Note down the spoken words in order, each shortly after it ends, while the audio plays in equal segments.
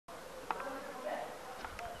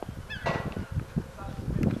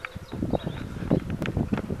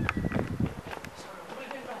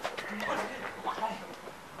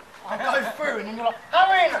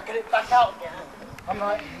out. I'm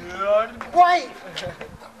like, wait!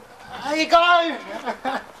 There you go!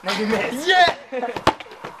 Maybe miss. Yeah!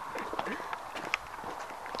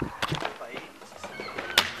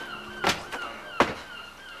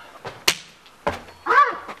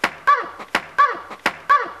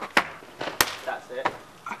 That's it.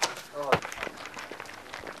 Oh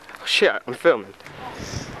shit, I'm filming.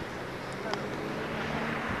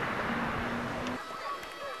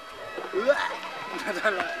 I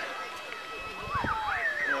don't like it.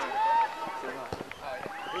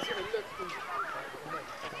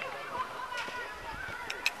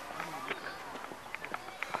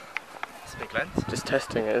 It's a big lens. Just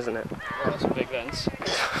testing it, isn't it? Oh, that's a big lens.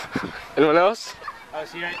 Anyone else? Oh,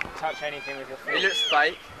 so you don't touch anything with your feet? It looks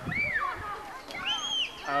fake.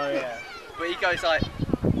 Oh yeah. But he goes like...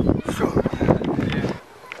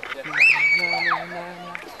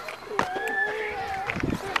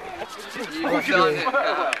 You've done it.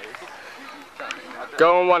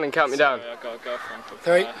 Go on one and count me down. Sorry, I've got a girlfriend called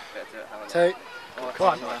 3, Claire. 2,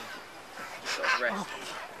 1.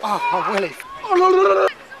 Oh, I'm Willy.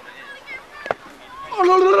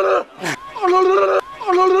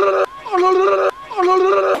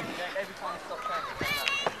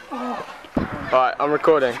 Right, I'm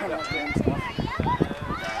recording.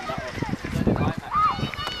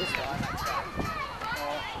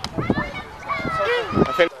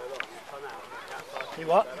 I think. You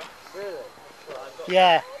what?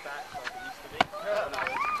 Yeah.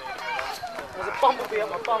 There's a bumblebee up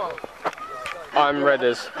my bum. I'm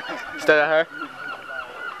Redders. Stay at her.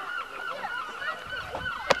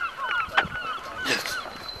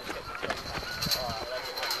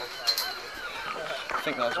 I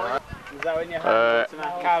think that was right. Is that when you're home?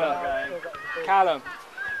 Callum. Callum.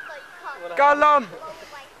 Callum!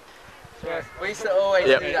 We used to always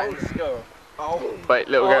Yep. do that in school. Oh. Wait,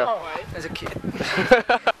 little girl. As a kid.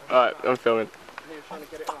 Alright, I'm filming. He was trying to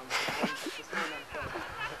get it on, and this man fell,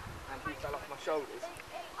 and he fell off my shoulders,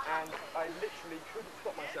 and I literally couldn't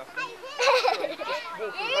stop myself from just walking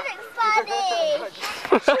back. You look funny!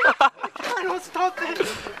 I cannot stop it!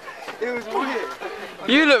 It was weird.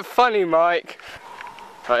 You look funny, Mike.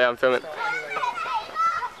 Oh yeah, I'm filming.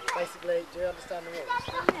 Basically, do you understand the rules?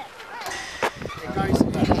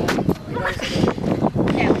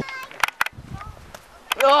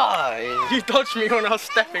 Oh, You dodged me when I was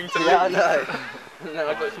stepping to yeah, I know. And then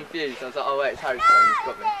I got confused. I was like, oh wait, it's Harry's phone. He's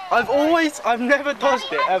got me. I've never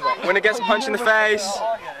dodged it ever. When it gets punched in the face.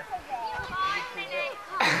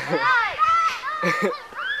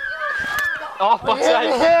 Oh, fuck's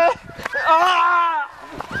sake.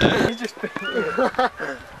 You just...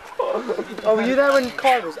 Oh, were you there when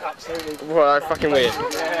Kai was absolutely... Well, that's fucking weird.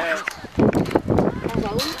 Yeah.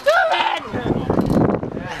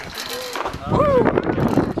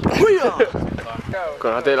 Go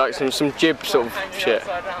on, I did like some jib sort of shit.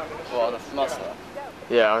 What, the muscle?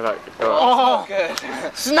 Yeah, I was like, Oh, Good.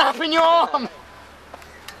 snapping your arm!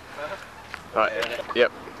 right,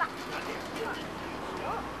 yep.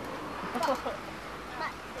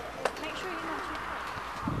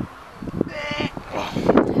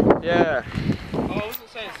 Yeah. Oh, I wasn't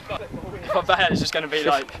saying spot. My bad, it's just going to be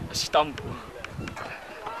like a stumble.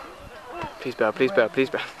 Please bail, please bail, please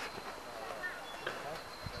bail.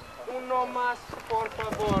 Uno más, por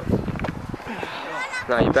favor.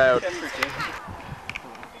 No, you bailed.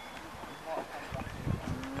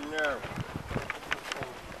 No.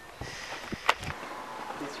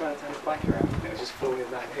 He's trying to turn his bike around and it was just falling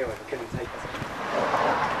down hill and I couldn't take it.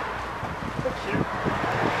 Thank you.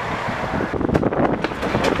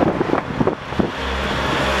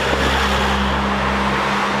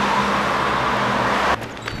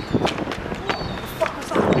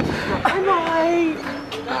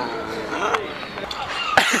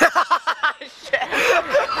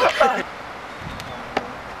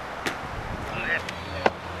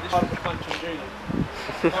 Harder to punch and Judy.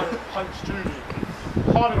 Harder to punch Judy.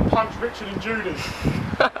 Harder to punch Richard and Judy.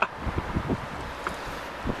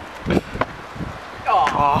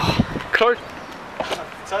 Oh, close.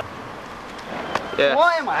 Yeah.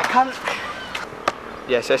 Why am I a cunt?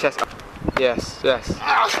 Yes, yes, yes. Yes, yes.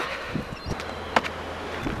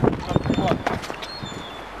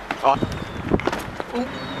 Oh.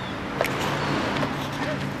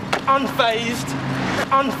 Un-fazed.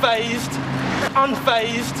 Unfazed.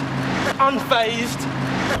 Unfazed. Unfazed.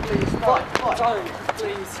 Please, don't.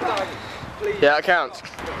 Please. Yeah, that counts.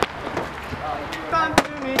 Stand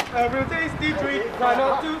to me, a real tasty treat. Try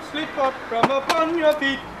not to slip up from upon your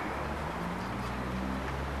feet.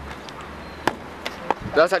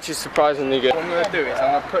 That's actually surprisingly good. What I'm going to do is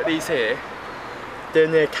I'm going to put these here.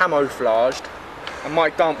 Then they're camouflaged, and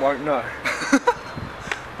Mike Dump won't know.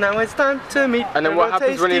 Now it's time to meet. And then what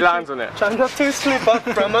happens when he lands on it? Try not to slip up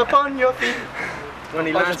from upon your feet. When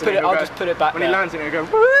he lands on it, I'll just put it back when there. he lands on it, it'll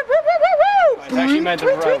go. It's actually meant to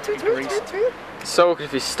roll to be greased. So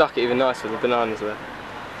if he stuck it even nicer with the bananas there.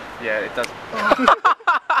 Yeah, it does.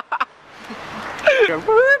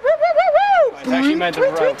 It's actually meant to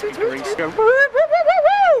roll to be greased.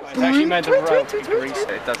 It's actually meant to roll to be greased.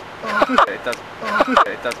 It does. It does.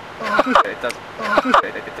 It does. It does.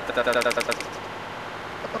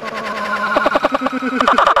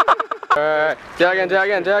 Alright, do it again, do it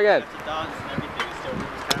again, do it again. No,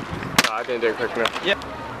 I didn't do it quick enough. Yep.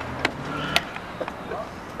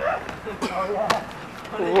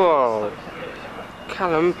 Whoa.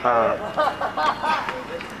 Callum power.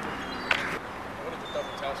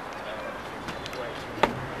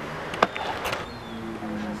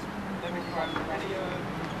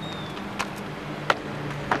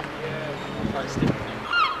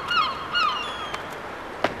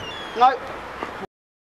 No.